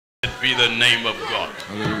Be the name of God.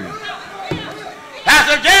 Hallelujah.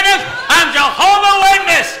 Pastor Jennings, I'm Jehovah's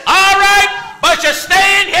Witness. All right, but you're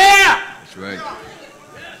staying here. That's right.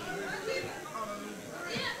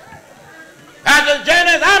 Pastor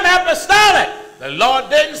Jennings, I'm apostolic. The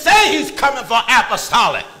Lord didn't say he's coming for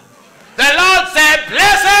apostolic. The Lord said,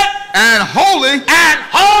 blessed and holy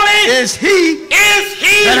is he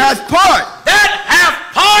that hath part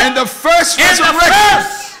in the first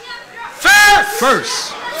resurrection.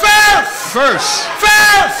 First.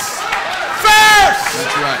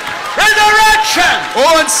 That's right. Resurrection.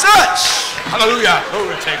 On such. Hallelujah.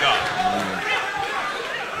 Glory to God.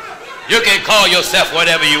 You can call yourself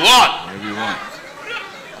whatever you want. Whatever you want.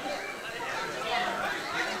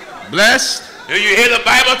 Blessed. Do you hear the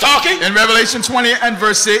Bible talking? In Revelation 20 and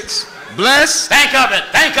verse 6. Blessed. Think of it,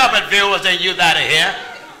 viewers, and you that are here.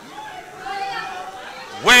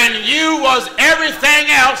 When you was everything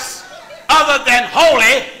else other than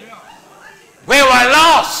holy, we were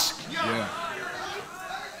lost. Yeah.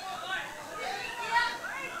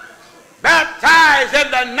 Baptized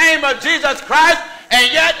in the name of Jesus Christ,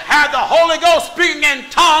 and yet have the Holy Ghost speaking in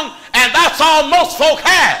tongue, and that's all most folk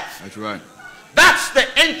have. That's right. That's the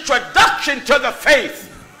introduction to the faith.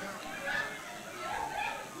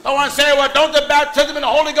 Someone say, well, don't the baptism in the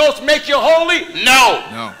Holy Ghost make you holy? No.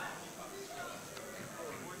 No.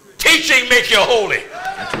 Teaching make you holy.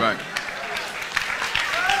 That's right.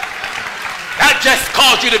 That just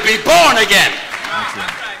caused you to be born again. That's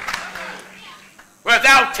right.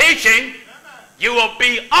 Without teaching, you will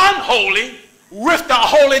be unholy with the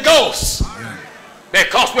Holy Ghost. Yeah.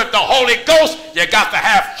 Because with the Holy Ghost, you got to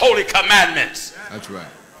have holy commandments. That's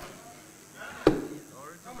right.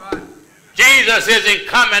 Jesus isn't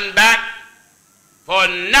coming back for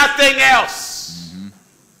nothing else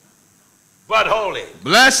but holy.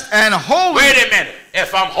 Blessed and holy. Wait a minute.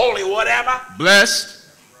 If I'm holy, whatever? Blessed